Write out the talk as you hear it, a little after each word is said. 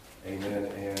Amen,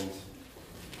 and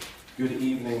good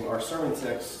evening. Our sermon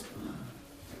text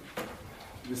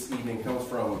this evening comes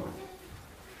from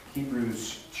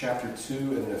Hebrews chapter 2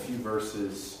 and then a few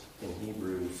verses in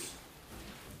Hebrews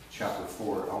chapter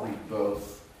 4. I'll read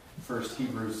both. First,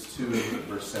 Hebrews 2,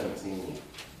 verse 17.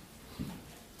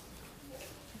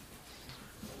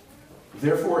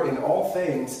 Therefore, in all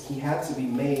things he had to be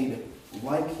made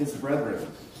like his brethren,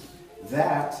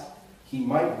 that he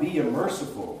might be a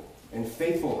merciful and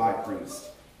faithful high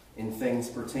priest in things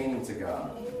pertaining to God,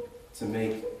 to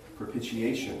make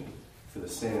propitiation for the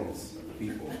sins of the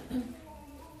people.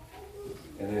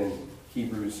 And then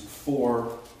Hebrews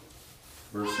 4,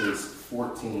 verses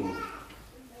 14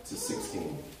 to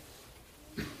 16.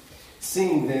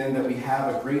 Seeing then that we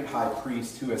have a great high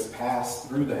priest who has passed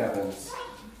through the heavens,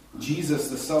 Jesus,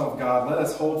 the Son of God, let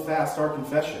us hold fast our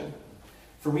confession.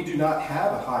 For we do not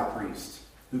have a high priest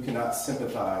who cannot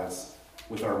sympathize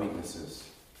with our weaknesses,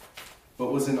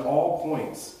 but was in all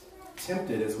points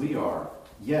tempted as we are,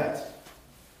 yet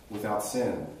without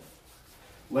sin.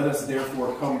 Let us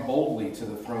therefore come boldly to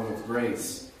the throne of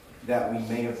grace, that we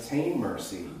may obtain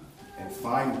mercy and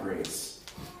find grace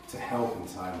to help in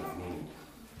time of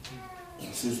need.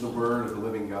 This is the word of the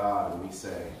living God, and we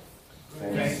say,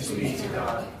 Thanks be to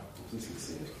God. Please be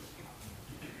seated.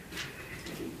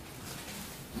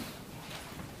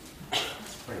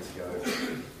 Let's pray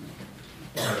together.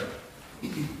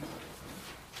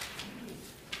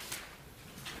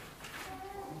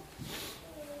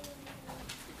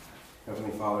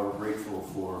 Heavenly Father, we're grateful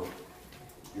for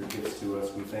your gifts to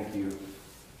us. We thank you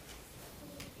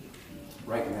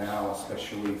right now,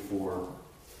 especially for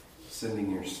sending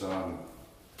your Son,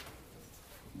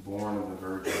 born of the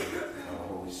Virgin and the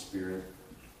Holy Spirit.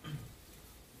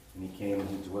 And he came and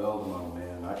he dwelled among men.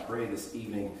 And I pray this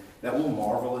evening that we'll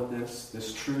marvel at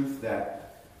this truth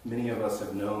that many of us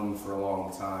have known for a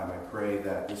long time. I pray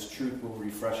that this truth will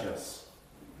refresh us.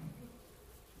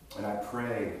 And I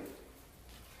pray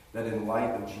that in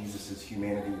light of Jesus'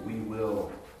 humanity, we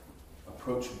will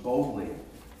approach boldly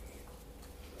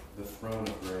the throne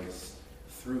of grace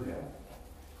through him.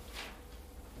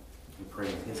 We pray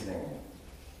in his name.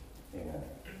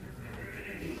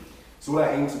 Amen. So what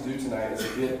I aim to do tonight is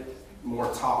a bit more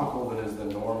topical than is the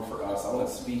norm for us. I want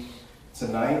to speak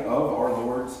tonight of our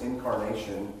Lord's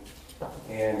incarnation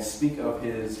and speak of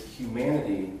his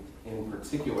humanity in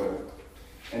particular.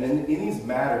 And in these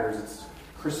matters, it's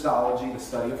Christology, the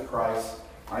study of Christ.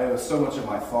 I owe so much of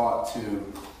my thought to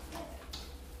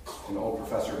an old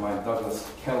professor of mine,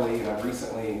 Douglas Kelly, and I've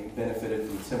recently benefited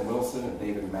from Tim Wilson and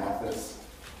David Mathis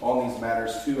on these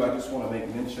matters too. I just want to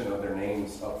make mention of their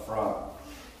names up front.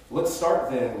 Let's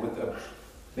start then with the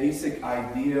basic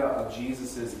idea of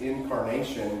Jesus'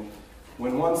 incarnation.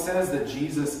 When one says that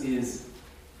Jesus is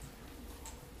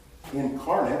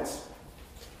incarnate,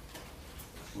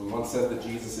 when one says that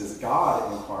Jesus is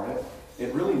God incarnate,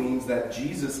 it really means that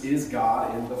Jesus is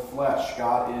God in the flesh.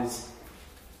 God is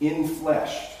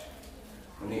infleshed.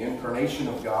 And the incarnation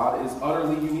of God is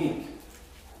utterly unique.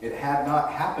 It had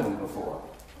not happened before.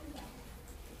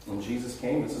 When Jesus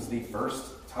came, this is the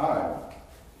first time.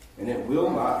 And it will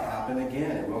not happen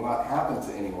again. It will not happen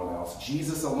to anyone else.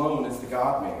 Jesus alone is the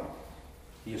God-man.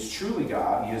 He is truly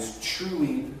God. He is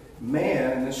truly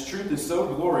man. And this truth is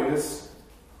so glorious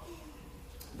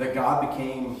that God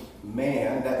became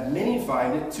man that many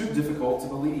find it too difficult to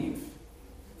believe.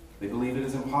 They believe it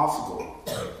is impossible.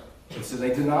 And so they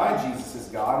deny Jesus is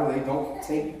God, or they don't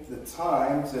take the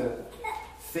time to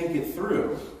think it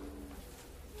through.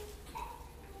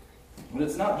 But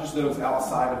it's not just those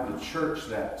outside of the church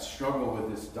that struggle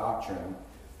with this doctrine.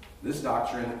 This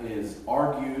doctrine is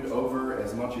argued over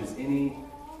as much as any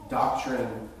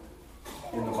doctrine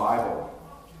in the Bible.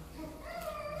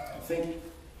 Think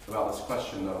about this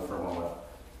question, though, for a moment.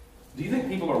 Do you think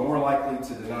people are more likely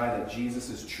to deny that Jesus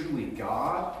is truly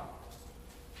God?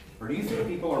 Or do you think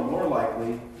people are more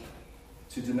likely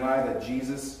to deny that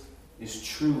Jesus is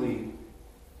truly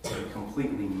and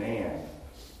completely man?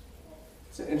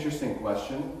 It's an interesting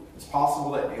question. It's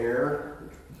possible to err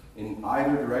in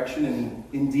either direction, and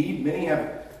indeed many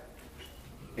have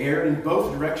erred in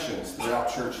both directions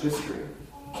throughout church history.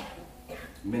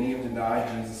 Many have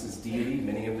denied Jesus' deity.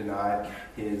 Many have denied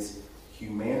his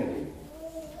humanity.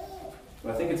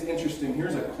 But I think it's interesting.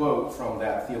 Here's a quote from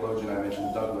that theologian I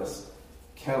mentioned, Douglas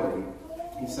Kelly.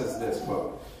 He says this,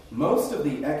 quote, "Most of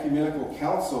the ecumenical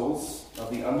councils of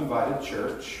the undivided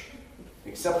church,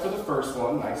 except for the first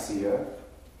one, Nicaea,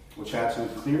 which had to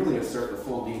clearly assert the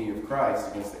full deity of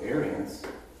Christ against the Arians,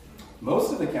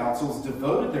 most of the councils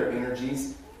devoted their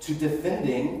energies to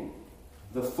defending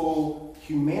the full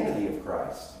humanity of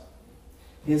Christ.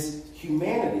 his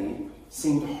humanity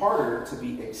seemed harder to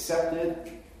be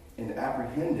accepted and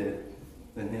apprehended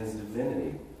than his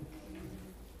divinity.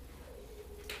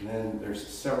 And then there's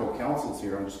several councils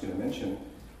here I'm just going to mention.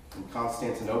 In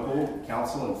Constantinople,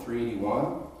 council in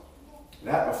 381,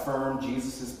 that affirmed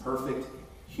Jesus' perfect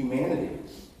humanity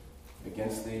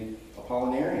against the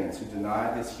Apollinarians who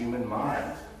denied his human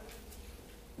mind.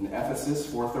 In Ephesus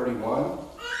 431,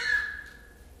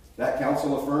 that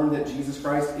council affirmed that Jesus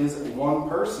Christ is one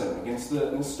person against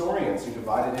the Nestorians who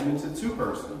divided him into two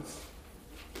persons.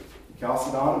 In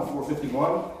Chalcedon in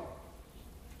 451,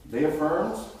 they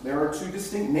affirmed there are two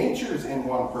distinct natures in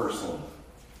one person,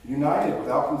 united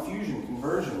without confusion,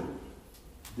 conversion,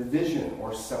 division,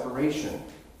 or separation.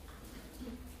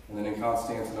 And then in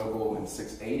Constantinople in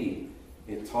 680,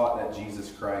 it taught that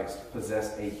Jesus Christ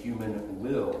possessed a human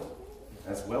will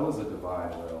as well as a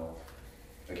divine will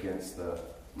against the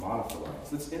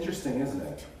monophilites. It's interesting, isn't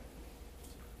it?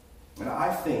 And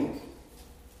I think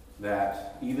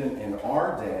that even in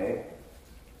our day,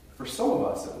 for some of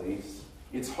us at least,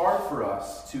 it's hard for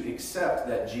us to accept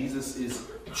that Jesus is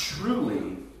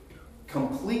truly,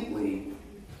 completely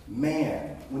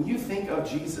man. When you think of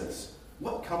Jesus,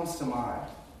 what comes to mind?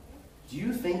 Do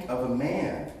you think of a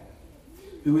man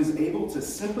who is able to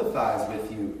sympathize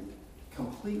with you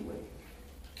completely?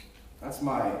 That's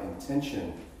my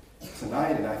intention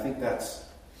tonight, and I think that's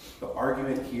the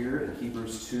argument here in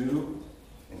Hebrews 2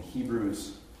 and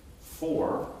Hebrews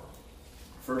 4.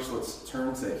 First, let's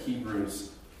turn to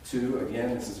Hebrews 2.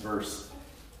 Again, this is verse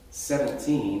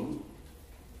 17.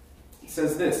 It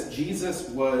says this: Jesus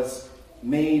was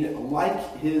made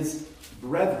like his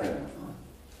brethren.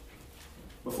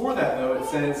 Before that, though, it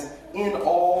says, in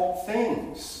all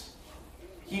things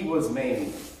he was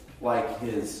made like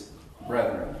his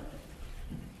brethren,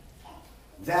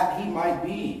 that he might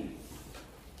be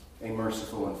a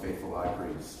merciful and faithful high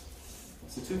priest.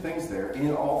 So two things there.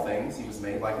 In all things he was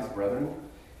made like his brethren.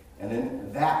 And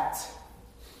then that.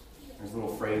 There's a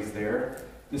little phrase there.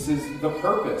 This is the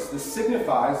purpose. This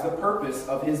signifies the purpose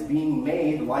of his being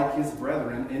made like his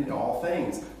brethren in all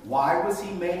things. Why was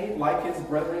he made like his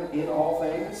brethren in all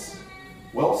things?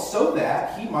 Well, so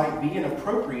that he might be an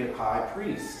appropriate high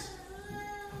priest.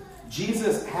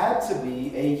 Jesus had to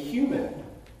be a human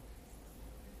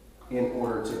in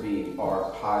order to be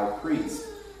our high priest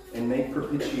and make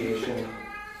propitiation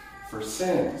for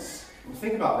sins. And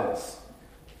think about this.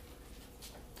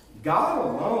 God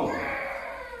alone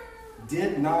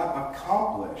did not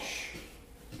accomplish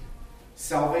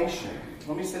salvation.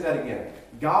 Let me say that again.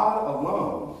 God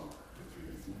alone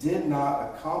did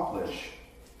not accomplish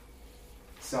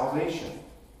salvation.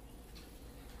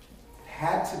 It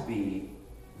had to be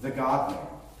the God-man.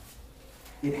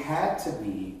 It had to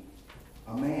be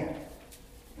a man.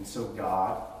 And so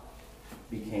God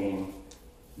became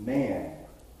man.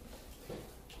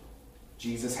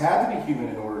 Jesus had to be human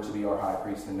in order to be our high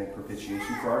priest and make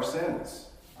propitiation for our sins.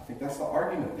 I think that's the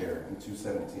argument there in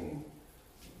 2:17.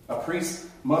 A priest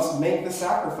must make the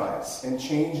sacrifice and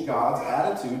change God's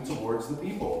attitude towards the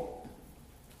people.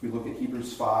 If we look at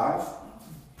Hebrews 5,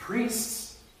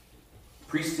 priests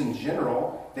in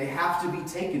general, they have to be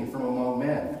taken from among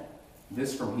men.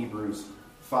 This from Hebrews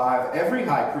 5. Every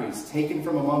high priest taken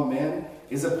from among men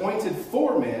is appointed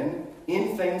for men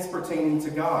in things pertaining to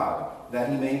God, that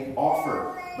he may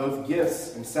offer both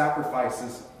gifts and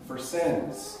sacrifices for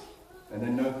sins. And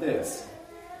then note this: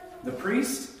 the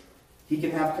priest, he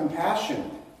can have compassion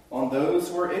on those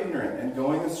who are ignorant and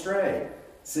going astray,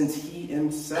 since he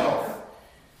himself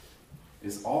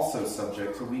is also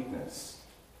subject to weakness.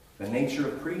 The nature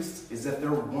of priests is that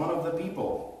they're one of the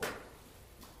people.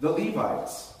 The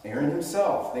Levites, Aaron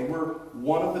himself, they were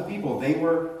one of the people. They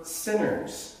were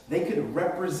sinners. They could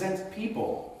represent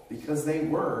people because they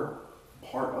were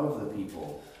part of the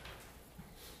people.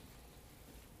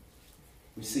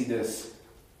 We see this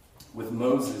with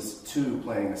Moses, too,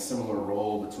 playing a similar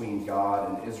role between God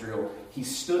and Israel. He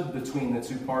stood between the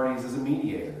two parties as a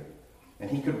mediator, and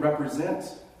he could represent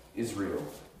Israel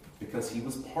because he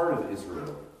was part of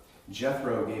Israel.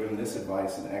 Jethro gave him this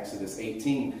advice in Exodus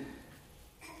 18.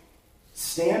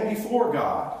 Stand before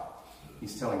God,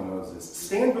 he's telling Moses,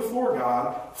 stand before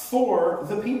God for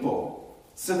the people,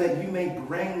 so that you may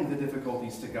bring the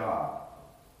difficulties to God.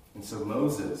 And so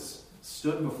Moses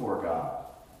stood before God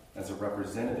as a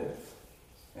representative,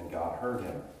 and God heard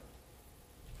him.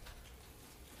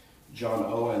 John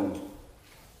Owen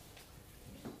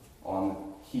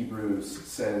on Hebrews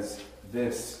says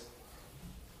this: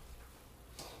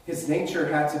 his nature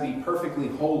had to be perfectly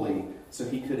holy so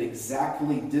he could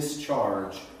exactly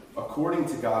discharge, according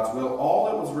to God's will, all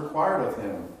that was required of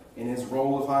him in his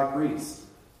role of high priest.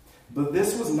 But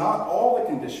this was not all the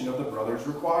condition of the brothers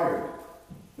required.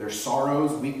 Their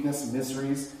sorrows, weakness,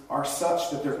 miseries are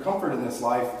such that their comfort in this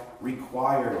life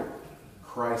required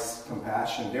Christ's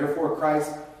compassion. Therefore,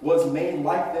 Christ was made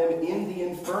like them in the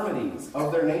infirmities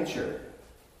of their nature,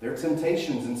 their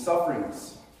temptations and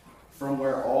sufferings, from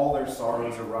where all their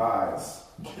sorrows arise.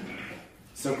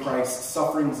 So Christ's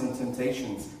sufferings and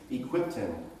temptations equipped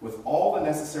him with all the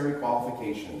necessary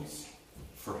qualifications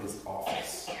for his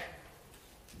office.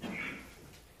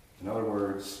 In other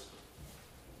words,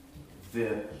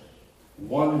 the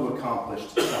one who accomplished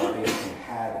salvation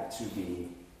had to be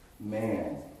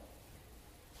man.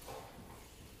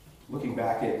 Looking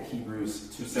back at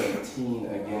Hebrews 2:17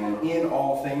 again, in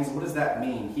all things, what does that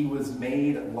mean? He was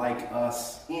made like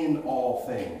us in all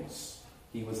things.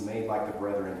 He was made like the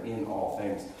brethren in all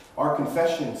things. Our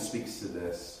confession speaks to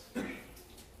this. It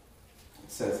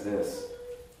says this: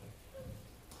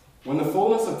 when the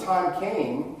fullness of time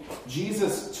came,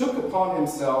 Jesus took upon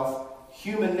himself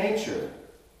human nature,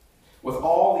 with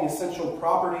all the essential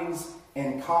properties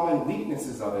and common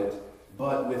weaknesses of it,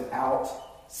 but without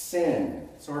sin.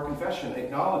 So our confession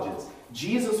acknowledges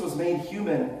Jesus was made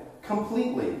human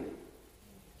completely.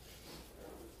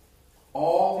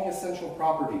 All the essential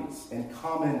properties and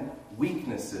common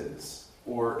weaknesses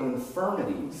or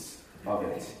infirmities of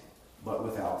it, but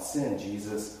without sin.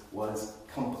 Jesus was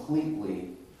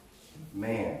completely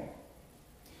man.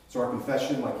 So our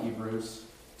confession, like Hebrews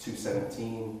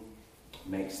 2:17,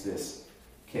 makes this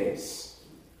case.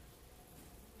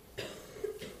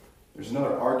 There's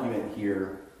another argument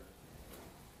here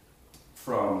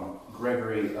from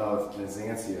Gregory of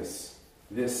Nazianzus.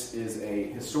 This is a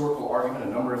historical argument. A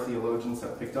number of theologians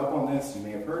have picked up on this. You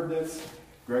may have heard this.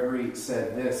 Gregory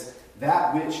said this: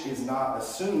 that which is not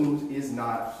assumed is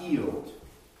not healed.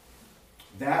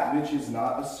 That which is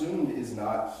not assumed is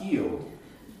not healed.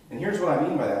 And here's what I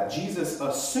mean by that. Jesus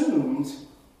assumed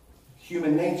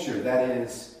human nature. That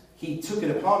is, he took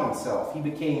it upon himself. He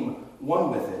became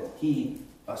one with it. He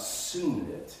assumed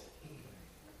it.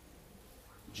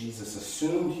 Jesus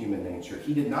assumed human nature.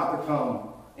 He did not become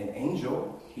an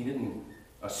angel. He didn't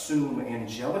assume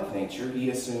angelic nature. He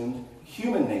assumed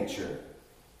human nature.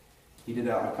 He did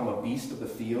not become a beast of the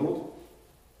field.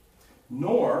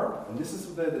 Nor, and this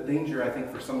is the danger I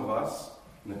think for some of us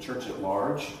in the church at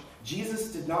large,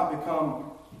 Jesus did not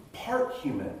become part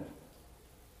human.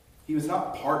 He was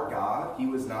not part God. He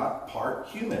was not part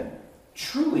human.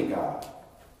 Truly God.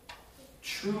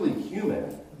 Truly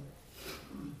human.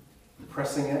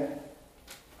 Pressing it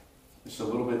just a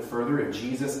little bit further, if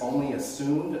Jesus only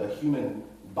assumed a human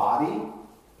body,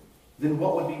 then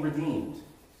what would be redeemed?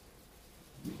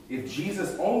 If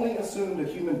Jesus only assumed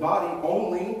a human body,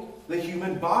 only the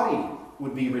human body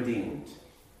would be redeemed.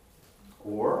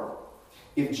 Or,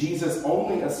 if Jesus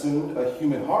only assumed a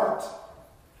human heart,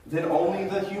 then only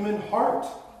the human heart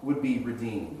would be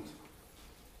redeemed.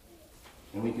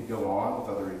 And we could go on with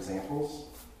other examples.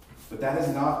 But that is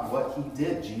not what he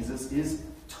did. Jesus is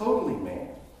totally man.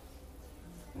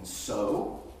 And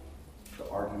so, the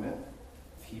argument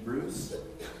of Hebrews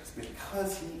is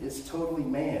because he is totally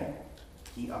man,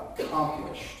 he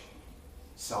accomplished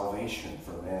salvation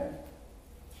for men.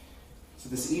 So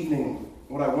this evening,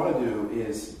 what I want to do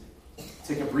is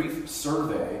take a brief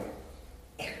survey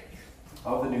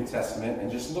of the New Testament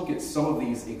and just look at some of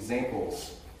these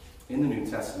examples in the New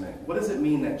Testament. What does it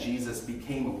mean that Jesus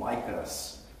became like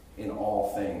us in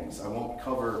all things? I won't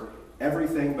cover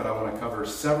everything, but I want to cover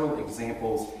several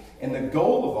examples. And the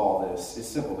goal of all this is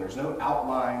simple. There's no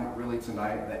outline really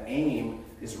tonight. The aim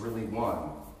is really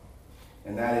one.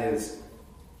 And that is,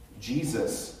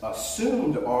 Jesus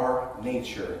assumed our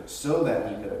nature so that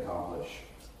he could accomplish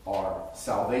our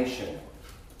salvation.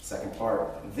 Second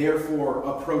part, therefore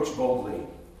approach boldly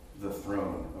the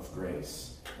throne of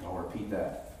grace. And I'll repeat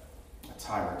that a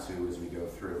time or two as we go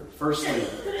through. Firstly,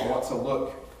 I want to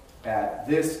look at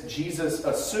this. Jesus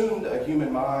assumed a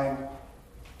human mind,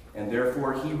 and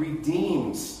therefore he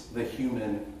redeems the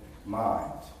human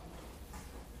mind.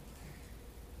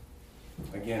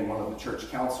 Again, one of the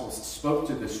church councils spoke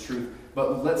to this truth,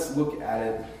 but let's look at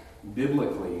it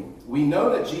biblically. We know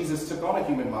that Jesus took on a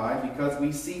human mind because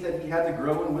we see that he had to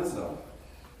grow in wisdom.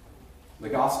 The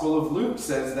Gospel of Luke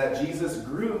says that Jesus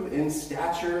grew in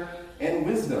stature and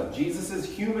wisdom. Jesus'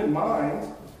 human mind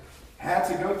had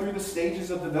to go through the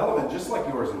stages of development, just like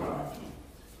yours and mine.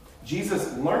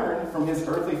 Jesus learned from his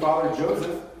earthly father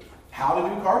Joseph how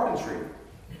to do carpentry.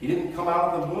 He didn't come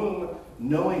out of the womb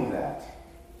knowing that.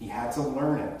 He had to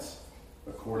learn it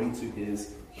according to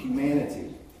his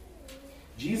humanity.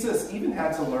 Jesus even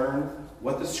had to learn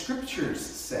what the scriptures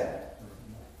said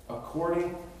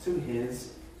according to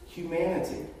his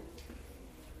humanity.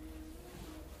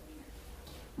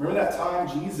 Remember that time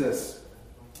Jesus,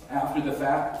 after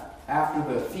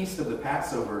the feast of the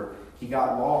Passover, he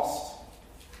got lost.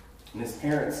 And his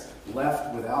parents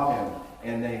left without him.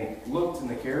 And they looked in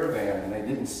the caravan and they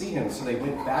didn't see him, so they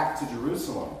went back to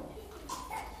Jerusalem.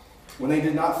 When they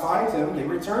did not find him, they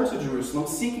returned to Jerusalem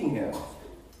seeking him.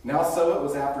 Now so it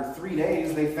was after 3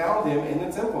 days they found him in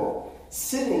the temple,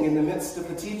 sitting in the midst of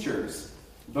the teachers,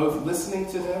 both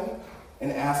listening to them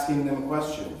and asking them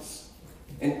questions.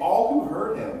 And all who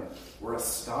heard him were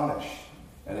astonished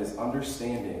at his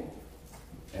understanding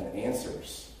and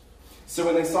answers. So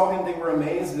when they saw him, they were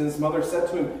amazed, and his mother said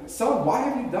to him, "Son, why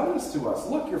have you done this to us?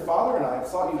 Look, your father and I have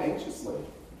sought you anxiously."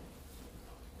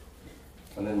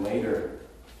 And then later,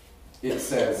 it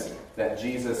says that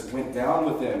Jesus went down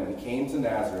with them and came to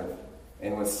Nazareth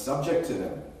and was subject to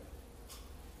them.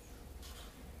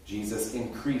 Jesus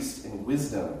increased in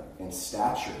wisdom and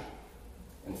stature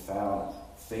and found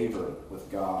favor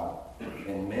with God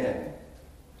and men.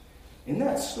 In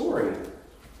that story,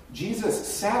 Jesus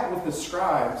sat with the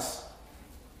scribes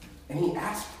and he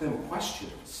asked them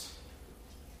questions.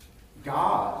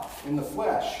 God in the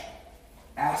flesh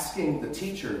asking the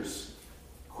teachers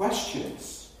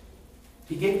questions.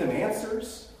 He gave them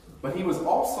answers, but he was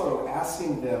also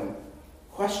asking them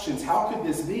questions. How could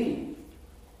this be?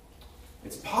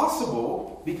 It's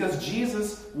possible because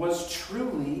Jesus was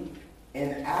truly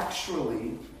and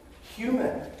actually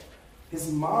human.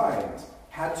 His mind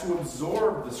had to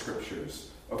absorb the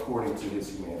scriptures according to his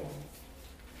humanity.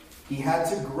 He had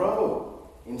to grow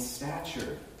in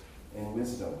stature and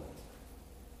wisdom.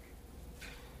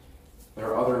 There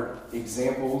are other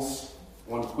examples.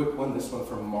 One quick one, this one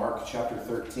from Mark chapter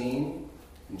 13.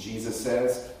 And Jesus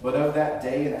says, "But of that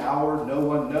day and hour no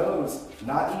one knows,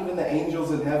 not even the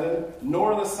angels in heaven,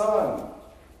 nor the Son,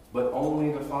 but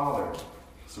only the Father."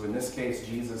 So in this case,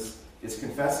 Jesus is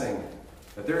confessing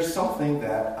that there's something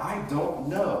that I don't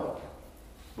know.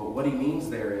 But what he means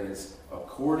there is,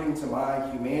 according to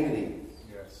my humanity,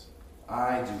 yes,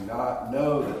 I do not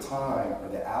know the time or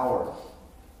the hour,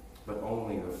 but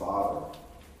only the Father.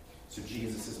 So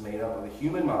Jesus is made up of a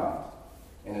human mind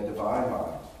and a divine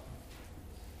mind.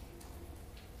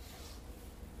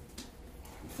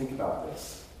 Think about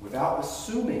this. Without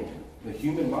assuming the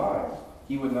human mind,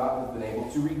 he would not have been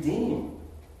able to redeem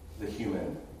the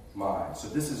human mind. So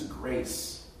this is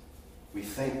grace. We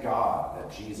thank God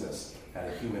that Jesus had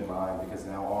a human mind, because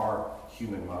now our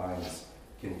human minds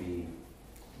can be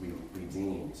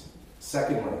redeemed.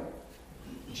 Secondly,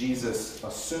 Jesus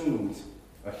assumed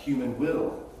a human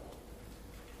will.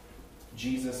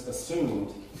 Jesus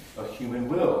assumed a human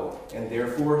will, and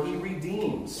therefore he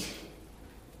redeems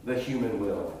the human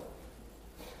will.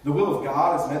 The will of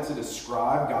God is meant to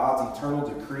describe God's eternal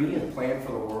decree and plan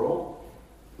for the world.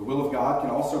 The will of God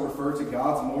can also refer to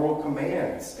God's moral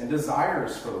commands and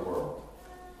desires for the world.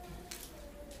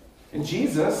 And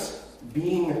Jesus,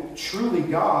 being truly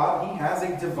God, he has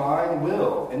a divine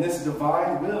will. And this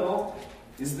divine will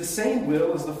is the same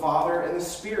will as the Father and the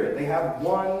Spirit. They have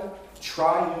one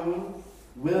triune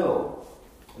will.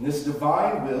 And this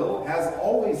divine will has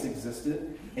always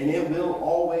existed, and it will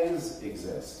always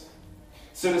exist.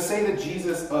 So to say that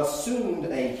Jesus assumed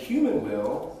a human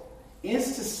will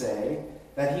is to say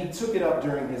that he took it up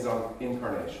during his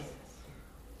incarnation.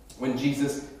 When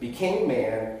Jesus became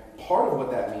man, part of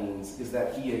what that means is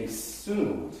that he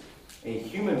assumed a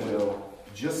human will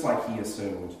just like he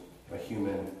assumed a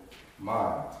human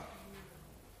mind.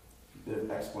 A bit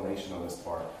of explanation on this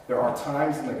part. There are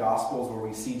times in the Gospels where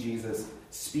we see Jesus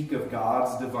speak of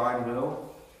God's divine will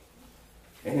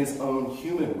and his own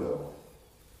human will.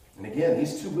 And again,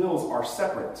 these two wills are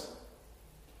separate.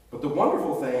 But the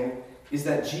wonderful thing is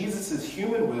that Jesus'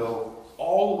 human will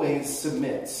always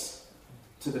submits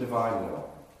to the divine will.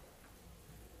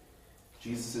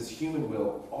 Jesus' human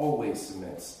will always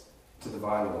submits to the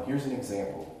divine will. Here's an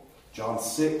example. John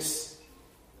 6,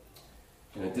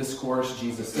 in a discourse,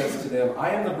 Jesus says to them,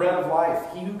 "I am the bread of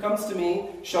life. He who comes to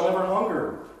me shall never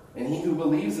hunger, and he who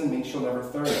believes in me shall never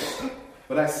thirst.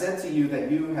 But I said to you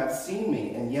that you have seen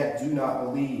me, and yet do not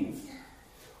believe.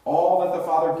 All that the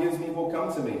Father gives me will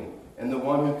come to me, and the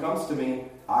one who comes to me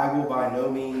I will by no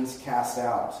means cast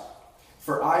out.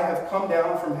 For I have come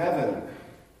down from heaven,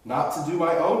 not to do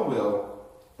my own will,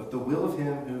 but the will of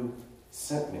him who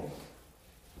sent me."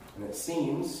 And it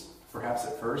seems, perhaps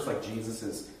at first, like Jesus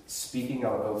is speaking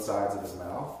out of both sides of his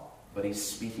mouth, but he's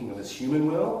speaking of his human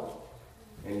will,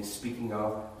 and he's speaking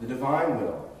of the divine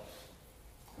will.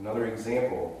 Another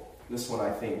example, this one I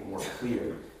think more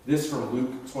clear. This from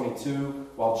Luke 22,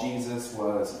 while Jesus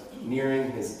was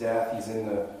nearing his death. He's in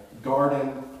the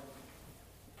garden,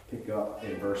 Pick up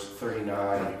in verse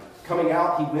 39. Coming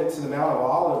out, he went to the Mount of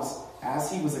Olives as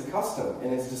he was accustomed,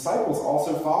 and his disciples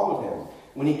also followed him.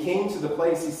 When he came to the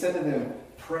place, he said to them,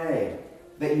 "Pray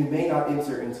that you may not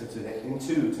enter into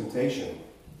temptation."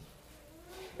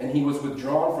 And he was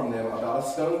withdrawn from them about a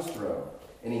stone's throw.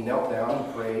 And he knelt down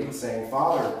and prayed, saying,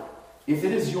 "Father, if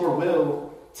it is your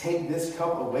will, take this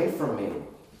cup away from me.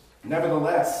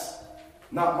 Nevertheless,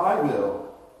 not my will,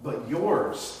 but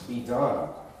yours be done."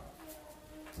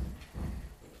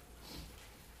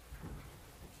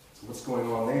 So what's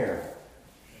going on there?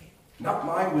 Not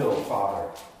my will, Father,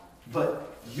 but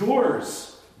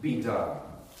yours be done.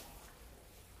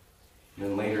 And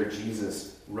then later,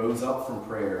 Jesus rose up from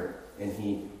prayer and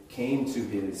he came to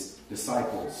his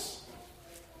disciples.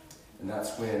 And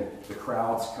that's when the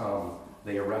crowds come,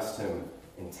 they arrest him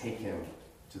and take him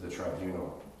to the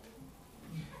tribunal.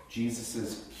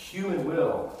 Jesus' human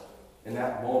will in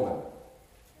that moment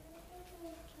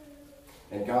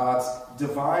and God's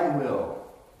divine will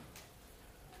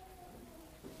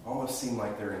almost seem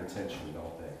like they're in tension,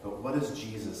 don't they? But what does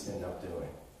Jesus end up doing?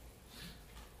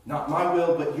 Not my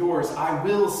will, but yours. I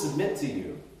will submit to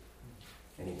you.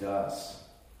 And he does.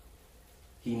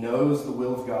 He knows the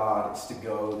will of God is to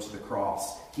go to the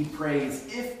cross. He prays,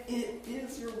 "If it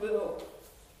is your will,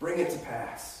 bring it to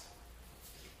pass."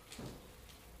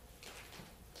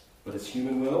 But his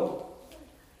human will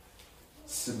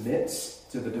submits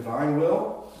to the divine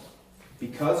will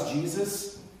because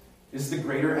Jesus is the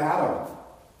greater Adam.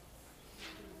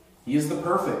 He is the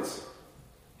perfect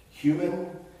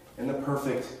human and the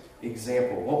perfect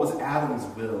example. What was Adam's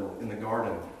will in the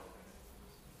garden?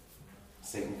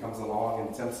 Satan comes along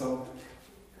and tempts him.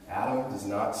 Adam does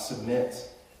not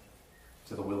submit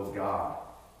to the will of God.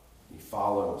 He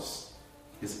follows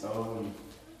his own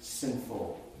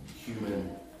sinful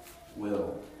human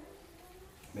will.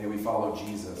 May we follow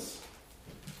Jesus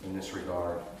in this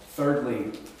regard.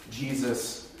 Thirdly,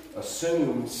 Jesus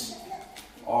assumes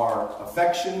our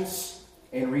affections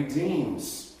and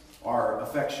redeems our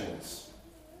affections.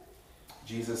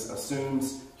 Jesus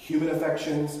assumes human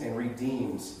affections and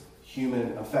redeems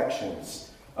human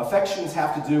affections. Affections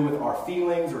have to do with our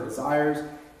feelings or desires,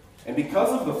 and because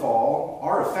of the fall,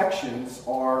 our affections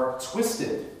are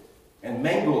twisted and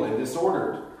mangled and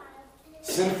disordered.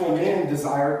 Sinful men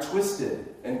desire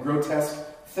twisted and grotesque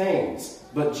things,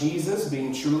 but Jesus,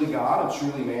 being truly God and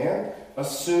truly man,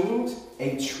 assumed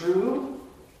a true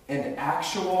and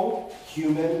actual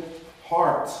human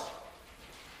heart.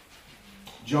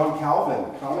 John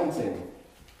Calvin, commenting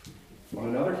on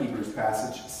another Hebrews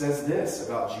passage, says this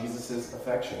about Jesus'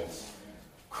 affections.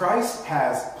 Christ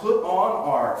has put on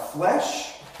our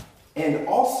flesh and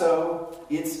also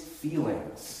its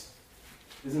feelings.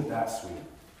 Isn't that sweet?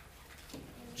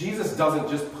 Jesus doesn't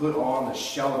just put on the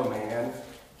shell of a man.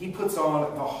 He puts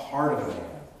on the heart of a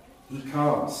man. He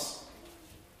comes.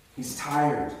 He's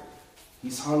tired.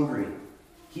 He's hungry.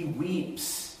 He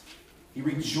weeps. He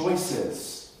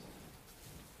rejoices.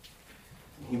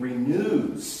 He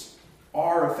renews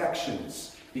our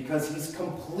affections because he's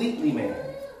completely man.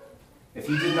 If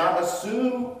he did not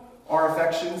assume our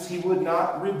affections, he would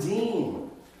not redeem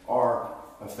our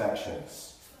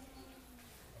affections.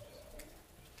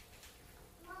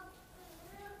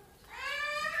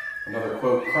 Another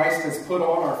quote, Christ has put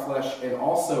on our flesh and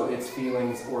also its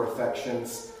feelings or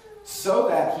affections so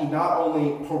that he not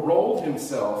only paroled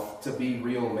himself to be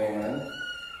real man,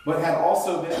 but had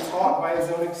also been taught by his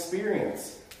own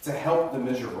experience to help the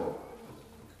miserable.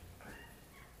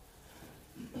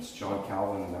 That's John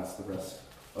Calvin, and that's the rest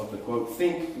of the quote.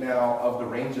 Think now of the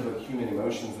range of human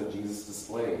emotions that Jesus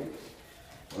displayed.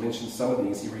 I mentioned some of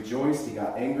these. He rejoiced, he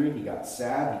got angry, he got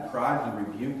sad, he cried, he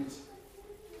rebuked.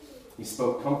 He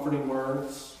spoke comforting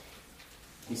words.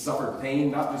 He suffered pain,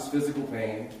 not just physical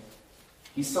pain.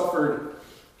 He suffered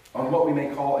on what we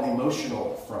may call an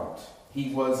emotional front.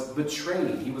 He was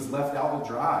betrayed. He was left out to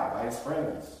dry by his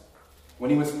friends. When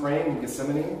he was praying in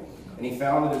Gethsemane, and he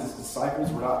found that his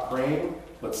disciples were not praying,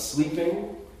 but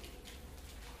sleeping,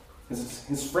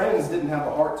 his friends didn't have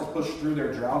the heart to push through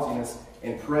their drowsiness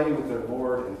and pray with their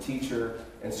Lord and teacher,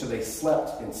 and so they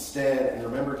slept instead. And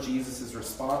remember Jesus'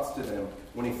 response to them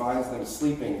when he finds them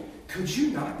sleeping. Could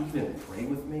you not even pray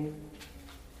with me?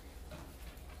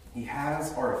 He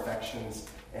has our affections,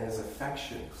 and his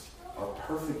affections are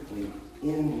perfectly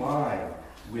in line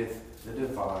with the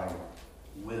divine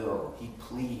will. He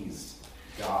pleased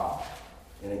God.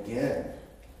 And again,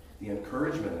 the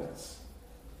encouragement is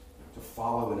to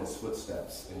follow in his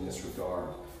footsteps in this regard.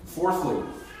 Fourthly,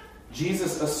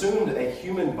 Jesus assumed a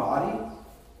human body,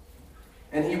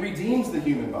 and he redeems the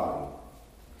human body.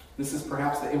 This is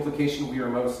perhaps the implication we are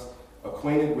most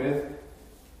acquainted with.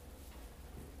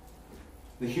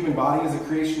 The human body is a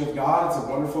creation of God. It's a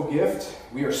wonderful gift.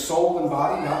 We are soul and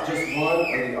body, not just one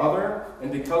or the other.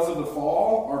 And because of the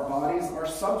fall, our bodies are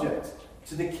subject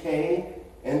to decay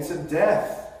and to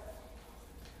death.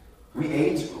 We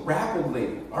age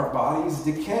rapidly. Our bodies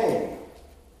decay.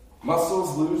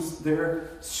 Muscles lose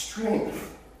their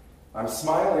strength. I'm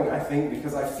smiling, I think,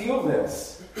 because I feel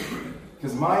this.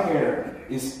 Because my hair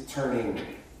is turning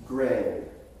gray.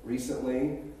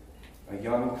 Recently, a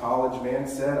young college man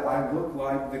said, I look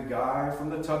like the guy from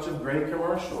the Touch of Grey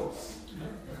commercials.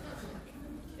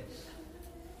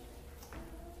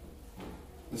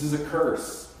 This is a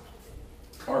curse.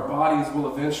 Our bodies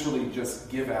will eventually just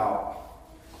give out,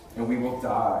 and we will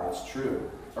die. It's true.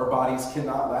 Our bodies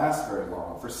cannot last very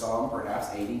long. For some, perhaps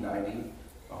 80, 90,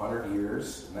 100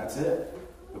 years, and that's it.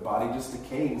 The body just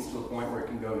decays to a point where it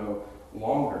can go no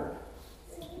longer.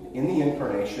 In the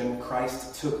incarnation,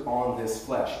 Christ took on this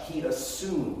flesh. He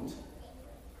assumed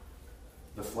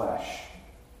the flesh.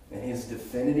 And his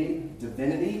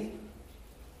divinity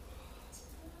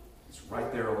is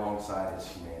right there alongside his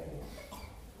humanity.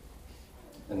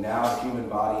 And now the human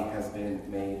body has been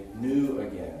made new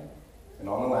again. And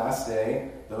on the last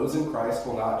day, those in Christ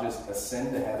will not just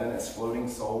ascend to heaven as floating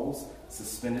souls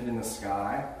suspended in the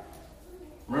sky.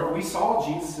 Remember, we saw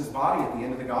Jesus' body at the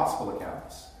end of the gospel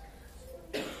accounts.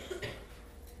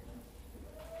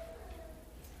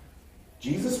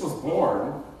 Jesus was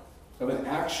born of an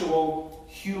actual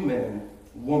human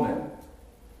woman.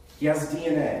 He has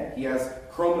DNA. He has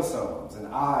chromosomes and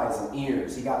eyes and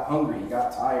ears. He got hungry. He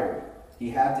got tired.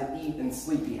 He had to eat and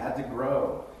sleep. He had to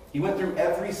grow. He went through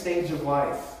every stage of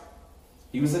life.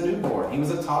 He was a newborn. He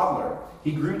was a toddler.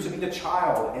 He grew to be a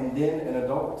child and then an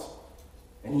adult.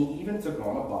 And he even took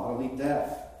on a bodily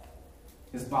death.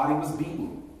 His body was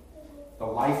beaten. The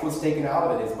life was taken out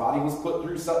of it. His body was put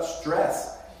through such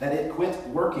stress that it quit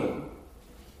working.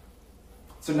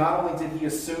 So not only did he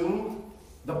assume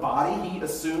the body, he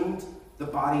assumed the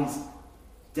body's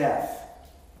death.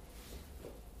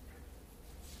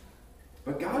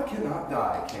 But God cannot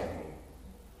die, can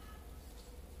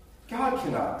he? God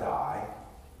cannot die.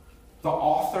 The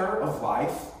author of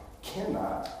life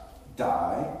cannot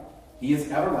die. He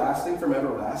is everlasting from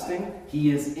everlasting. He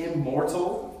is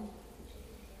immortal.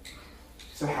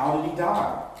 So how did he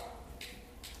die?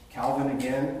 Calvin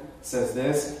again says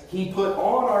this, he put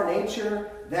on our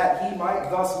nature that he might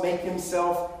thus make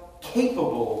himself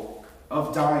capable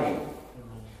of dying.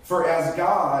 For as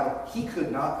God, he could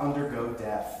not undergo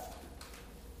death.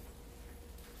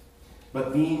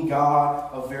 But being God,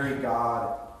 a very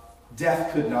God,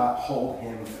 death could not hold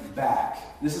him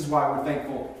back. This is why we're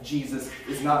thankful Jesus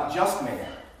is not just man.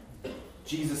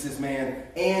 Jesus is man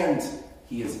and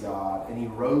he is God. And he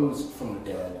rose from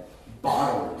the dead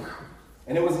bodily.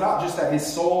 And it was not just that his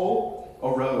soul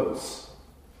arose.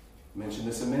 I mentioned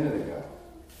this a minute ago.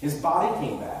 His body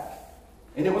came back.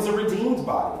 And it was a redeemed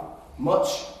body.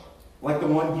 Much like the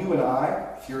one you and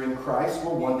I, if you're in Christ,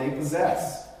 will one day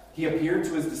possess. He appeared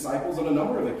to his disciples on a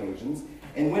number of occasions.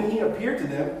 And when he appeared to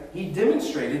them, he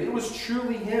demonstrated it was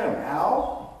truly him.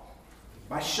 How?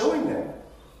 By showing them.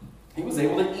 He was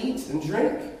able to eat and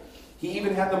drink. He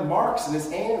even had the marks in his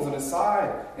hands on his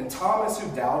side. And Thomas, who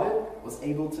doubted, was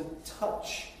able to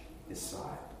touch his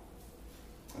side.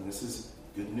 And this is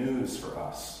good news for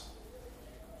us.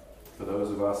 For those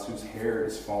of us whose hair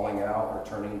is falling out or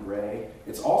turning gray.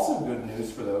 It's also good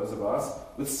news for those of us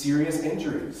with serious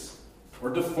injuries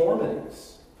or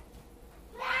deformities.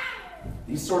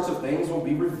 These sorts of things will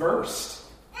be reversed.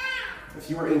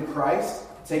 If you are in Christ,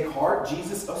 take heart.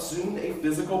 Jesus assumed a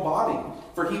physical body,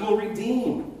 for he will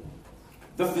redeem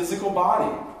the physical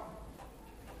body.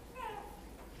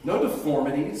 No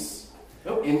deformities,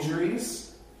 no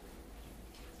injuries.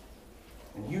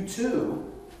 And you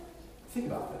too, think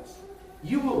about this.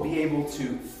 You will be able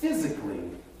to physically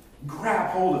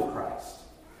grab hold of Christ.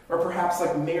 Or perhaps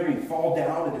like Mary, fall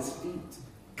down at his feet,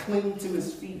 cling to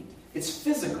his feet. It's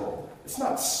physical. It's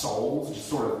not souls, just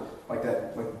sort of like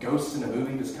that, like ghosts in a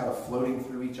movie just kind of floating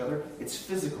through each other. It's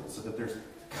physical so that there's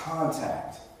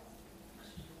contact.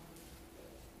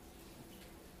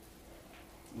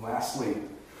 And lastly,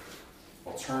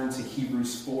 I'll turn to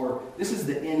Hebrews 4. This is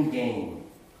the end game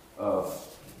of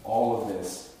all of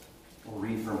this. We'll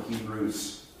read from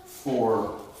Hebrews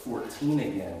 4:14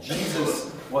 again.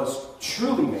 Jesus was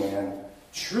truly man,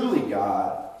 truly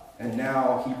God, and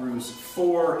now Hebrews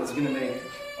 4 is going to make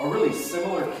a really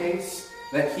similar case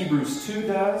that Hebrews 2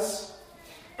 does.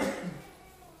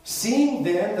 Seeing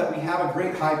then that we have a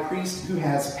great high priest who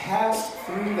has passed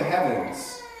through the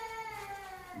heavens,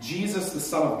 Jesus, the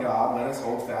Son of God, let us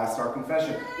hold fast our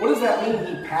confession. What does that mean,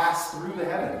 he passed through the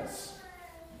heavens?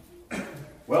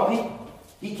 Well,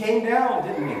 He came down,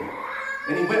 didn't he?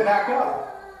 And he went back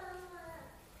up.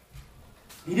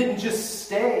 He didn't just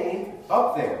stay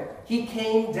up there. He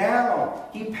came down.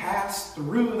 He passed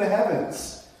through the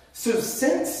heavens. So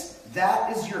since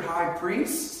that is your high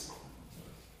priest,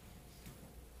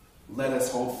 let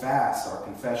us hold fast our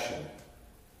confession.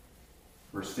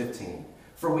 Verse 15.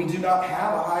 For we do not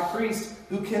have a high priest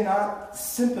who cannot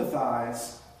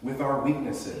sympathize with our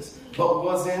weaknesses, but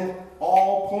was in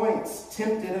all points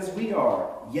tempted as we are,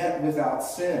 yet without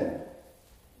sin.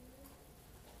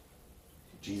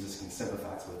 Jesus can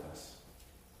sympathize with us.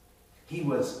 He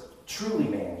was truly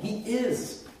man. He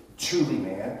is truly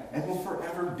man and will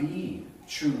forever be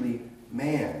truly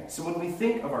man. So when we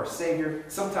think of our Savior,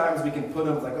 sometimes we can put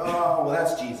him like, oh, well,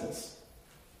 that's Jesus.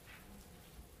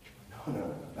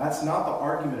 No. That's not the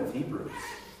argument of Hebrews.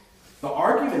 The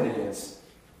argument is,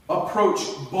 approach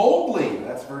boldly.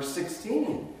 That's verse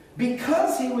 16.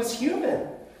 Because he was human,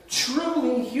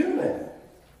 truly human.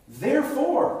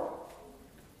 Therefore,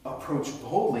 approach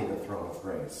boldly the throne of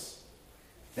grace,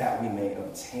 that we may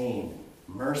obtain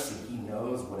mercy. He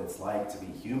knows what it's like to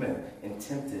be human and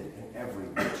tempted in every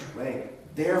which way.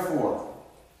 Therefore,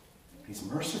 he's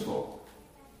merciful.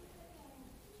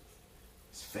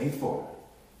 He's faithful.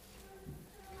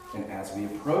 And as we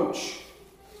approach,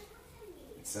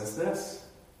 it says this: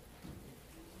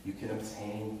 you can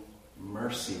obtain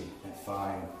mercy and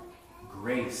find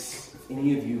grace. If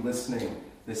any of you listening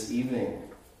this evening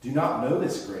do not know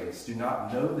this grace, do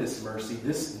not know this mercy,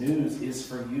 this news is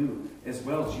for you as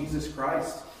well. Jesus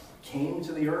Christ came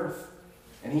to the earth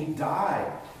and he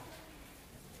died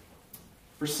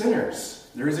for sinners.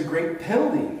 There is a great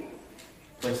penalty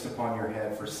placed upon your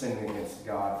head for sinning against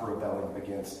God, for rebelling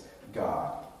against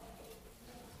God.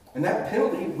 And that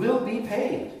penalty will be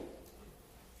paid.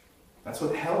 That's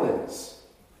what hell is.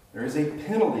 There is a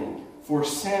penalty for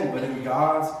sin, but in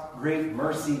God's great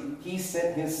mercy, he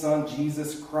sent his Son,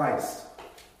 Jesus Christ,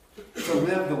 to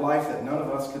live the life that none of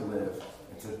us could live,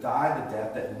 and to die the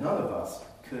death that none of us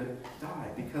could die,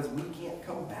 because we can't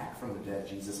come back from the dead.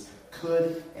 Jesus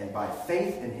could, and by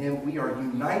faith in him, we are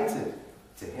united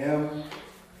to him.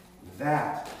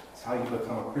 That is how you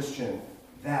become a Christian.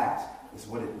 That is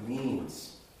what it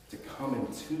means to come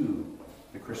into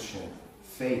the Christian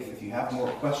faith. If you have more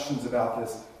questions about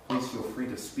this, please feel free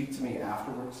to speak to me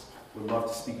afterwards. Would love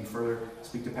to speak to you further.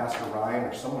 Speak to Pastor Ryan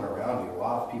or someone around you. A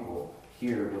lot of people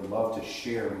here would love to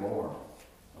share more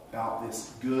about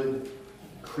this good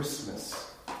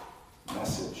Christmas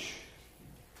message.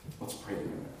 Let's pray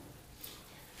together.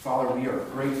 Father, we are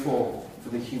grateful for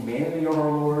the humanity of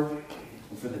our Lord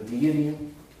and for the deity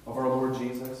of our Lord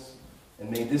Jesus.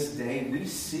 And may this day we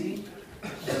see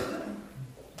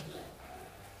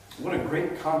what a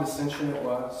great condescension it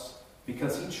was,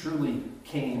 because he truly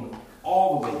came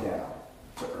all the way down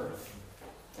to earth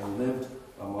and lived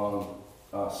among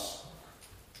us,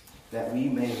 that we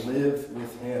may live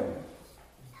with him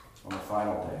on the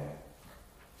final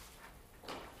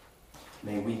day.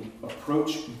 May we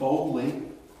approach boldly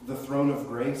the throne of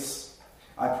grace.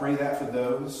 I pray that for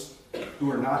those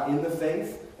who are not in the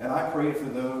faith, and I pray for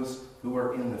those who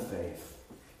are in the faith.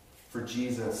 For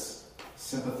Jesus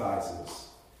sympathizes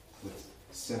with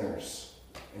sinners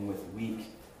and with weak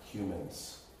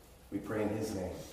humans. We pray in his name.